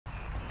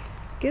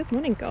Good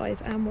morning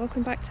guys, and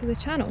welcome back to the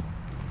channel.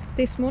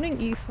 This morning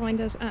you find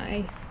us at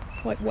a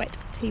quite wet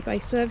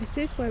Tebay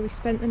Services where we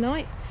spent the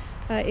night.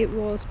 It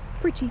was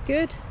pretty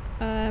good,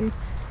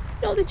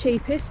 not the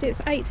cheapest. It's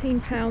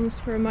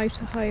 £18 for a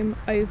motorhome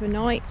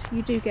overnight.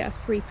 You do get a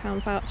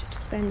 £3 voucher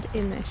to spend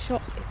in their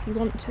shop if you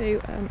want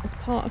to as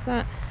part of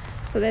that,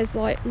 but there's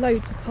like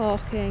loads of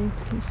parking,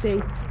 you can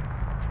see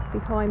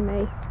behind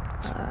me,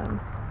 and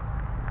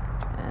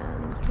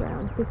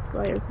around this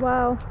way as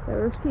well. There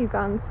are a few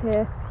vans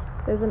here.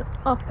 There's an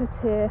upper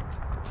tier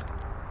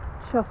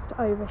just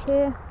over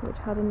here which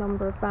had a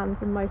number of vans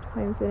and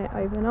motorhomes in it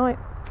overnight,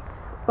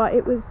 but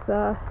it was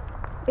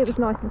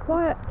nice and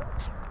quiet.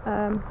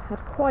 Had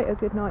quite a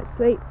good night's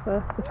sleep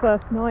for the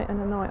first night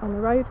and a night on the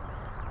road,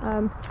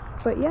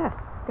 but yeah,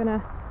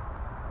 gonna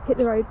hit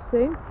the road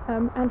soon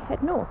and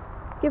head north.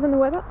 Given the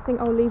weather, I think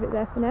I'll leave it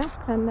there for now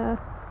and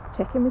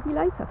check in with you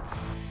later.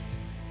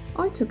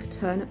 I took a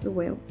turn at the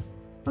wheel.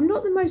 I'm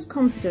not the most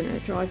confident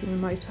at driving a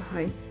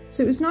motorhome,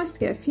 so it was nice to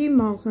get a few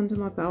miles under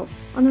my belt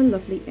on a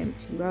lovely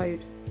empty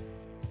road.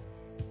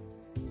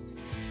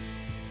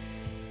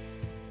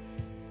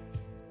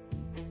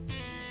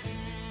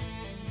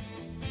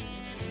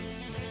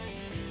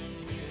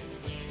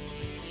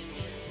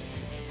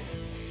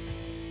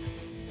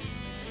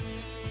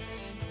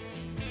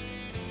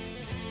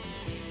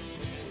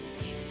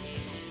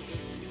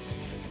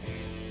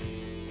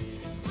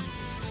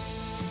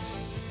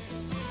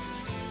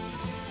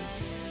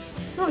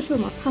 Not sure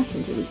my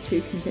passenger was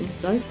too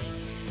convinced though.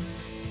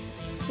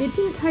 It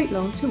didn't take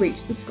long to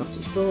reach the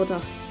Scottish border.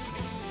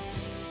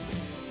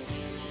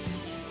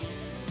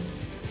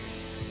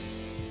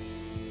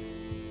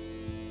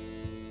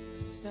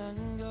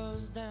 Sun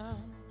goes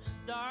down,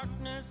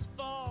 darkness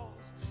falls,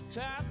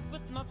 trapped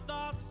with my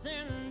thoughts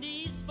in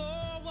these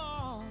four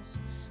walls,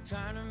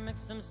 trying to make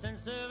some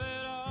sense of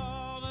it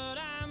all, but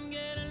I'm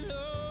getting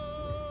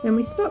low. Then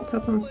we stocked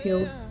up on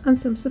fuel and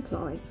some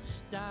supplies.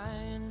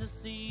 Dying to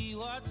see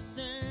what's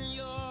in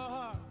your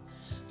heart,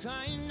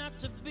 trying not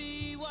to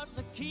be what's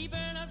keeping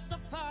us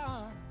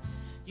apart.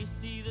 You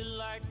see the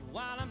light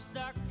while I'm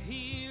stuck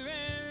here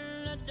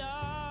in the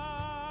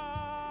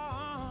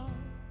dark,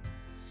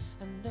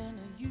 and then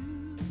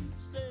you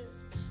said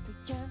we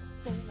can't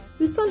stay like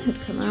The sun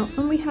had come out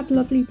and we had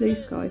lovely blue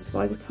skies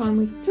by the time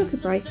we took a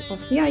break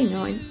off the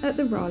A9 at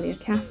the Ralia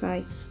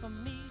Cafe.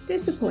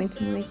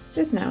 Disappointingly,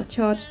 there's now a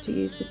charge to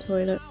use the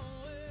toilet.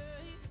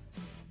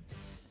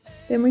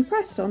 Then we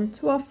pressed on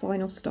to our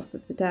final stop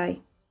of the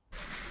day.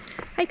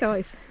 Hey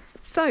guys,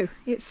 so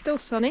it's still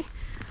sunny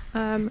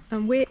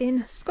and we're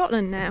in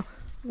Scotland now.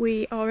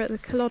 We are at the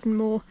Culloden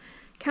Moor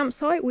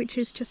campsite, which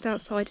is just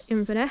outside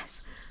Inverness.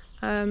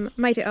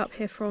 Made it up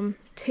here from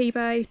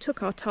Tebay,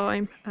 took our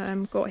time,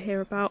 got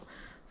here about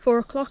 4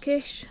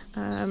 o'clock-ish.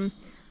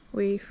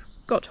 We've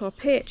got to our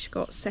pitch,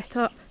 got set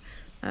up,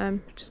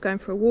 just going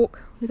for a walk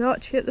with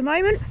Archie at the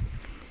moment,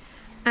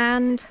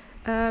 and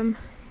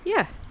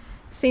yeah,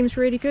 seems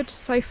really good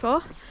so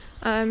far.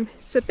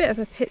 It's a bit of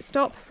a pit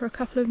stop for a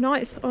couple of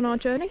nights on our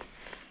journey,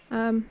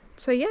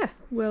 so yeah,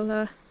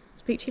 we'll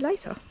speak to you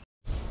later.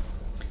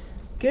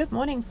 Good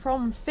morning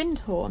from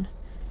Findhorn.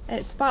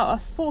 It's about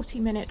a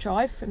 40-minute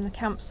drive from the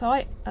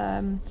campsite,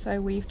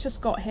 so we've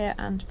just got here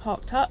and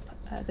parked up.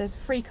 There's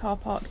a free car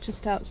park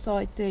just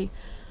outside the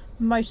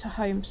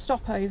motorhome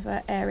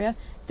stopover area.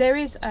 There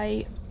is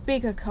a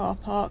bigger car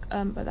park,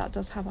 but that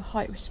does have a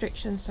height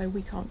restriction, so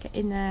we can't get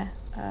in there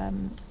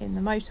in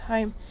the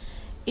motorhome.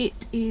 It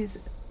is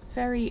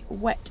very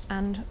wet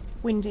and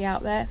windy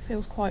out there,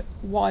 feels quite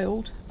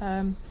wild,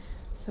 so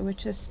we're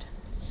just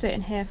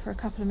sitting here for a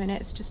couple of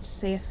minutes just to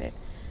see if it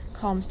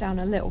calms down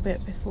a little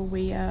bit before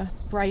we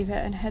brave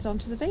it and head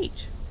onto the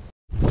beach.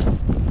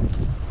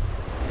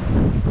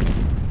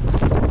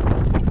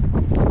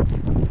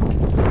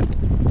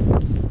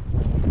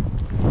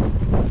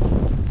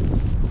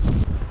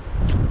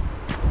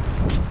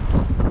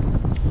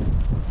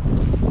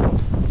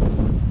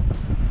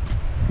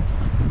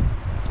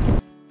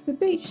 The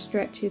beach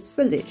stretches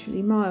for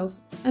literally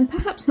miles, and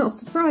perhaps not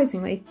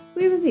surprisingly,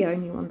 we were the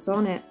only ones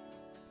on it.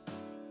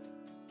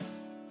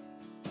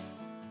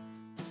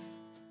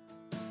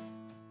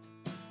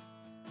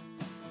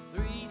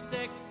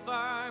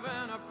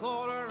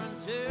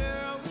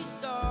 Until we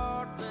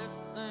start this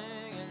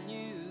thing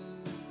anew.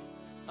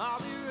 I'll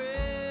be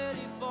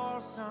ready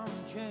for some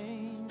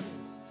changes.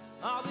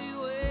 I'll be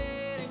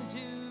waiting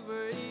to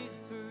break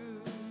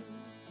through,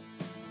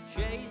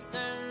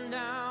 chasing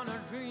down a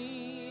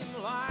dream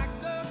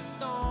like a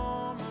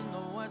storm in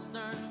the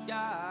western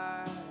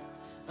sky,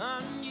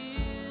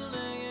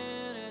 unyielding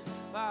in its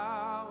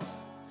power,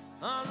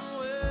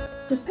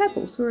 unwilling. The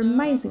pebbles were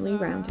amazingly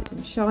rounded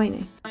and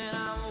shiny.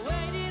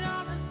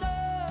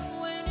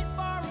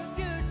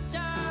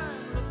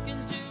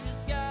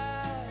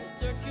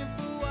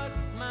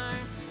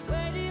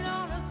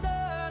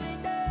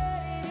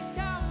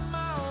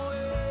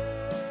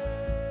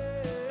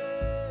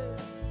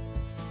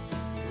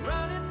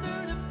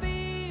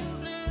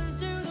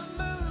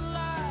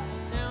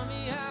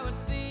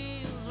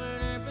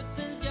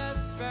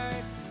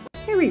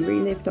 Kerry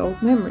relived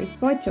old memories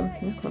by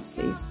jumping across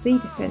these sea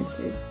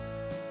defences,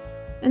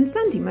 and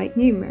Sandy made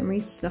new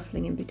memories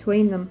snuffling in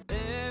between them.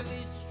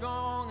 Heavy,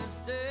 strong and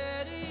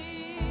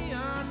steady,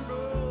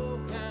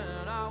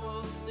 unbroken I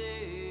will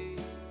stay,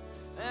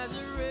 as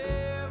a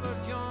river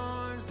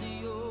joins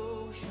the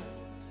ocean,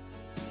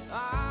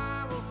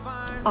 I will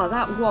find. Oh,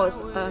 that was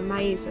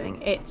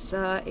amazing. It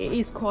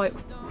is quite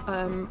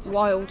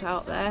wild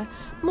out there.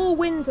 More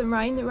wind than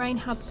rain. The rain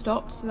had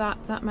stopped, so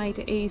that made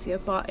it easier,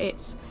 but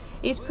it's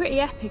pretty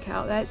epic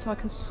out there. It's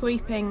like a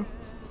sweeping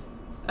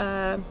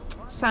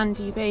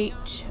sandy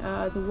beach.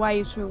 The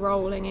waves were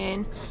rolling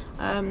in.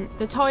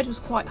 The tide was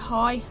quite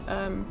high.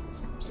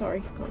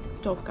 Sorry, got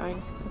a dog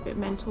going a bit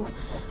mental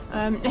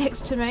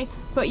next to me.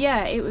 But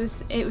yeah, it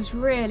was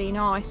really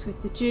nice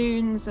with the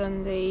dunes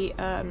and the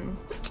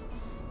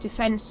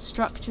defence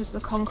structures, the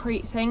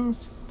concrete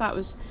things. That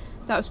was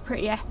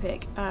pretty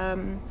epic.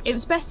 It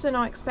was better than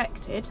I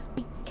expected.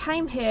 We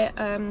came here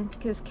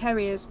because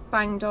Kerry has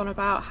banged on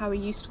about how he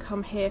used to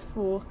come here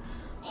for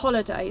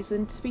holidays,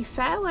 and to be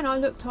fair, when I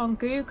looked on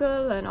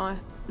Google and I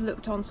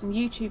looked on some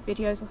YouTube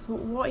videos, I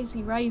thought, what is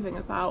he raving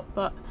about?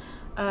 But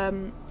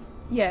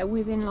yeah,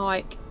 within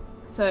like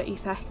 30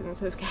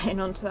 seconds of getting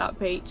onto that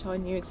beach, I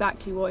knew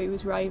exactly what he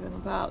was raving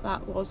about.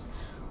 That was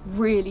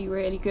really,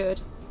 really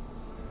good.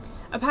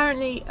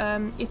 Apparently,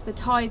 if the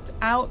tide's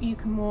out, you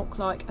can walk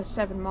like a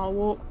 7-mile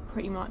walk,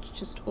 pretty much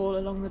just all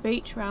along the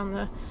beach around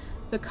the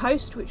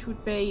coast, which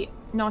would be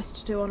nice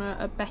to do on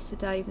a better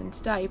day than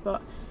today.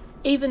 But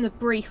even the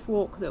brief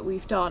walk that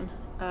we've done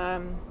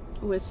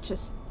was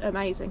just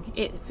amazing.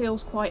 It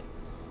feels quite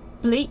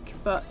bleak,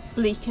 but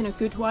bleak in a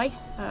good way,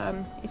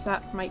 if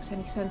that makes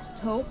any sense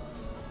at all.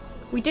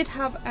 We did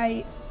have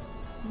a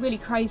really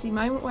crazy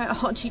moment where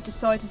Archie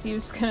decided he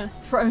was going to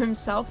throw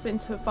himself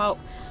into about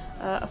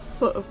a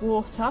foot of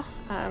water.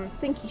 I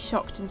think he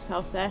shocked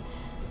himself there.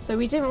 So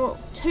we didn't walk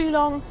too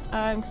long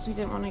because we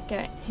didn't want to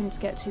get him to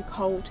get too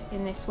cold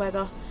in this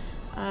weather.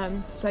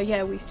 So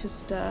yeah, we've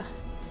just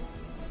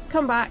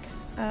come back,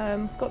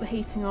 got the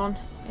heating on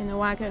in the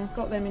wagon,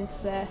 got them into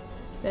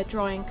their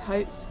drying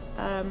coats,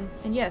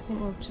 and yeah, I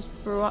think we'll just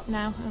brew up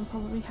now and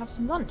probably have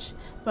some lunch.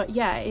 But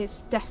yeah,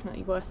 it's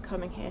definitely worth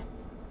coming here.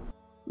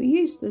 We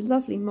used the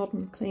lovely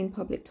modern clean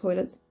public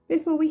toilets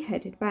before we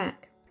headed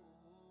back.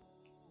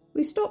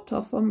 We stopped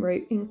off en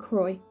route in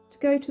Croy to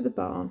go to the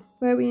barn,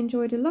 where we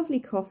enjoyed a lovely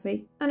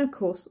coffee, and of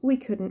course we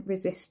couldn't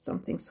resist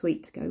something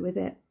sweet to go with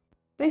it.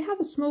 They have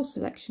a small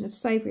selection of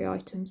savoury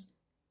items,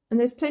 and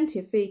there's plenty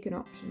of vegan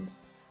options.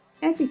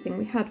 Everything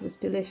we had was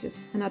delicious,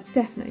 and I'd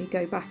definitely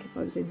go back if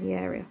I was in the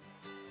area.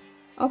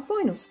 Our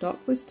final stop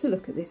was to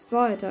look at this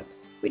viaduct,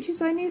 which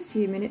is only a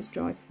few minutes'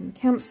 drive from the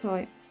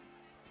campsite.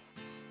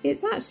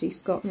 It's actually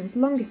Scotland's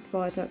longest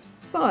viaduct,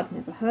 but I'd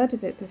never heard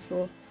of it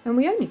before, and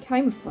we only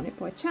came upon it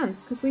by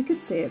chance because we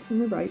could see it from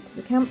the road to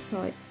the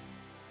campsite.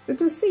 The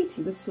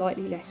graffiti was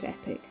slightly less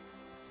epic.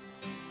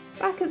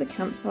 Back at the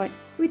campsite,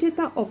 we did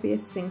that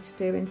obvious thing to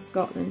do in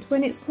Scotland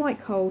when it's quite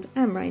cold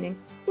and raining.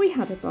 We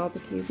had a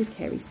barbecue with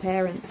Kerry's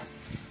parents.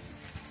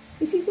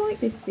 If you've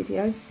liked this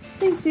video,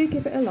 please do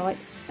give it a like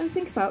and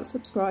think about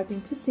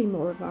subscribing to see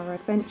more of our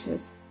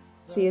adventures.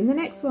 See you in the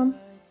next one.